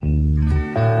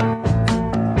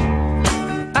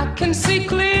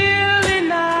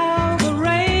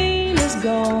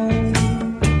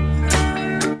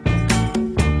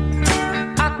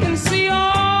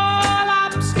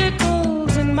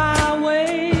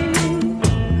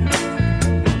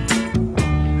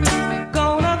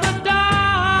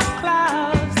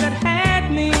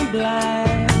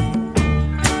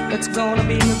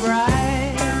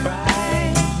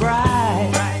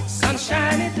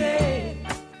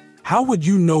How would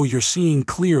you know you're seeing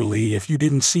clearly if you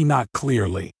didn't see not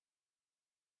clearly?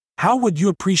 How would you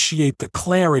appreciate the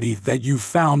clarity that you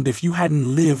found if you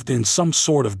hadn't lived in some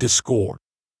sort of discord?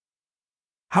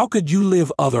 How could you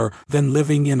live other than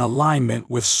living in alignment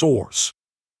with Source?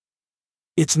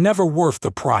 It's never worth the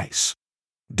price.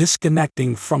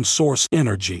 Disconnecting from Source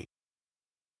energy.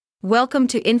 Welcome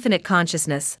to Infinite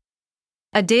Consciousness,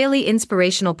 a daily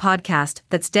inspirational podcast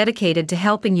that's dedicated to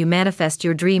helping you manifest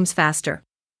your dreams faster.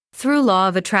 Through law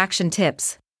of attraction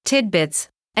tips, tidbits,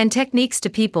 and techniques to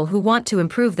people who want to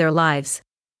improve their lives,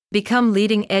 become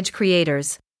leading-edge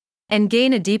creators, and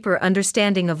gain a deeper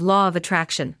understanding of law of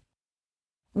attraction.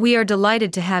 We are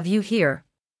delighted to have you here.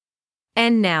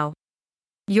 And now,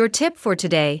 your tip for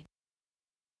today.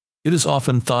 It is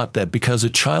often thought that because a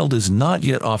child is not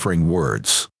yet offering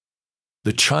words,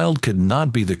 the child could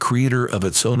not be the creator of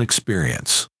its own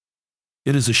experience.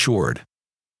 It is assured,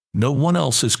 no one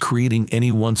else is creating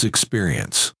anyone's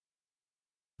experience.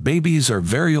 Babies are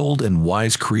very old and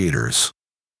wise creators,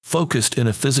 focused in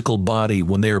a physical body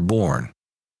when they are born.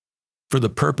 For the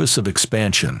purpose of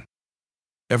expansion,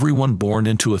 everyone born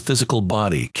into a physical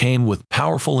body came with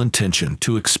powerful intention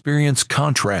to experience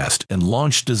contrast and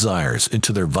launch desires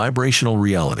into their vibrational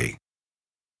reality.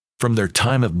 From their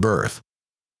time of birth,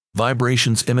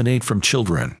 vibrations emanate from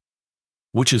children,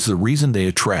 which is the reason they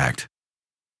attract.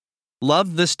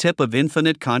 Love this tip of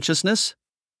infinite consciousness?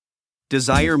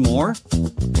 Desire more?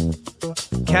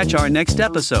 Catch our next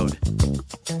episode.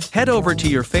 Head over to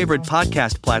your favorite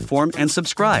podcast platform and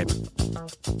subscribe.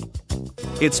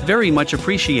 It's very much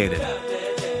appreciated.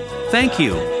 Thank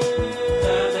you.